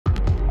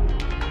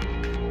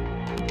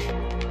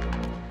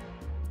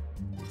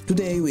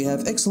Today we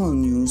have excellent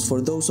news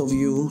for those of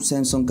you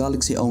Samsung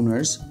Galaxy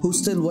owners who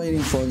still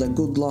waiting for the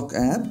GoodLock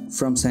app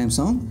from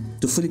Samsung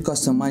to fully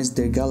customize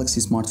their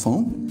Galaxy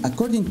smartphone.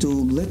 According to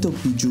Little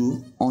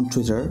Bijou on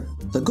Twitter,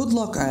 the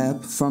GoodLock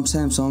app from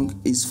Samsung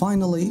is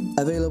finally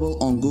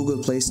available on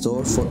Google Play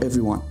Store for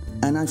everyone.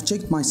 And I've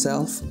checked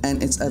myself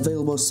and it's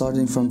available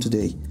starting from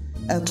today,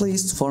 at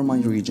least for my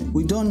region.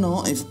 We don't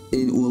know if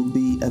it will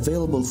be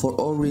available for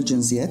all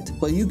regions yet,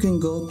 but you can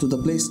go to the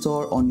Play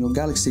Store on your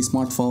Galaxy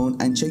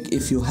smartphone and check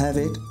if you have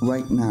it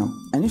right now.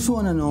 And if you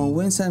want to know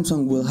when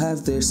Samsung will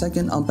have their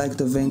second Unpacked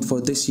event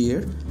for this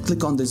year,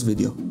 click on this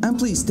video. And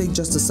please take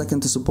just a second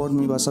to support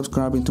me by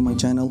subscribing to my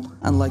channel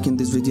and liking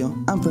this video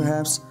and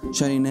perhaps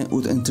sharing it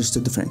with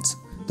interested friends.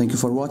 Thank you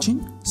for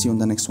watching. See you on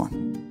the next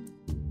one.